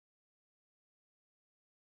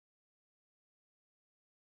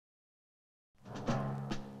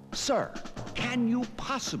Sir, can you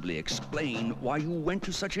possibly explain why you went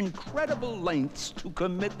to such incredible lengths to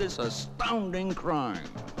commit this astounding crime?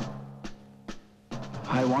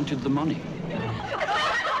 I wanted the money.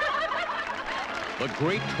 The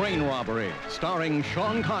Great Train Robbery, starring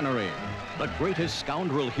Sean Connery, the greatest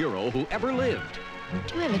scoundrel hero who ever lived.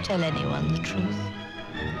 Do you ever tell anyone the truth?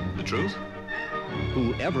 The truth?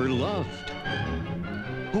 Who ever loved.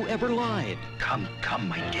 Who ever lied. Come,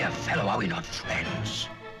 my dear fellow, are we not friends?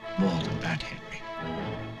 More than that, Henry.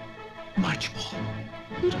 Much more.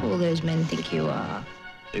 Who do all those men think you are?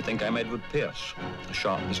 They think I'm Edward Pierce, a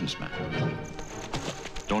sharp businessman.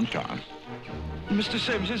 Don't tell. Mr.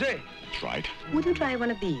 Sims, is it? That's right. Would you try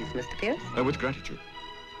one of these, Mr. Pierce? With gratitude.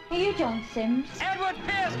 Are you John Sims? Edward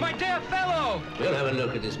Pierce, my dear fellow! We'll have a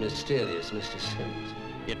look at this mysterious Mr. Sims.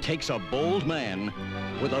 It takes a bold man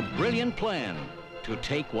with a brilliant plan to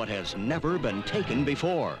take what has never been taken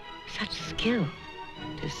before. Such skill.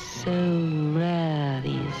 It is so rare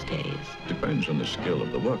these days. Depends on the skill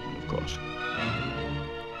of the workman, of course.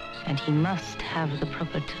 And he must have the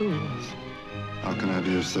proper tools. How can I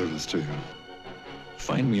be of service to you?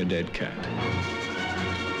 Find me a dead cat.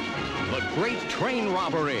 The Great Train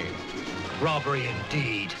Robbery. Robbery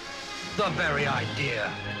indeed. The very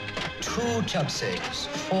idea. 2 tub safes,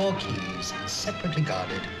 4 keys, separately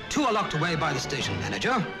guarded. 2 are locked away by the station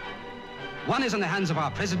manager. 1 is in the hands of our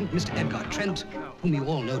president, Mr. Edgar Trent, whom you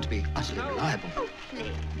all know to be utterly reliable.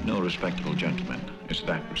 No respectable gentleman is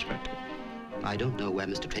that respectable. I don't know where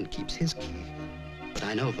Mr. Trent keeps his key, but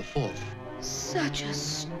I know of the 4th. Such a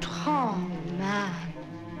strong man.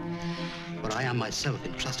 But I am myself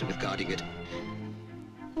entrusted with guarding it.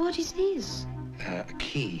 What is this? A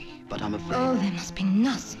key, but I'm afraid... Oh, there must be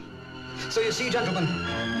nothing. So you see, gentlemen,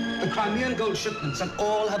 the Crimean gold shipments and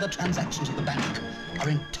all other transactions at the bank are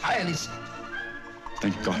entirely safe.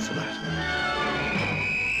 Thank God for that.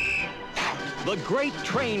 The Great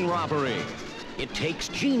Train Robbery. It takes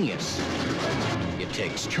genius. It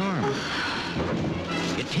takes charm.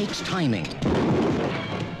 It takes timing.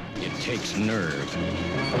 It takes nerve.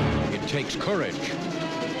 It takes courage.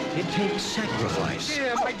 It takes sacrifice.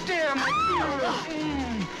 My dear.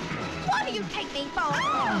 What do you take me for?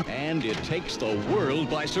 And it takes the world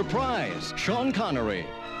by surprise. Sean Connery,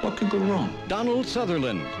 What could go wrong? Donald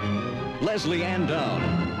Sutherland, Leslie Ann Down.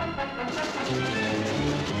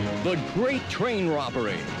 The Great Train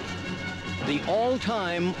Robbery. The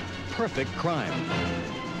all-time perfect crime.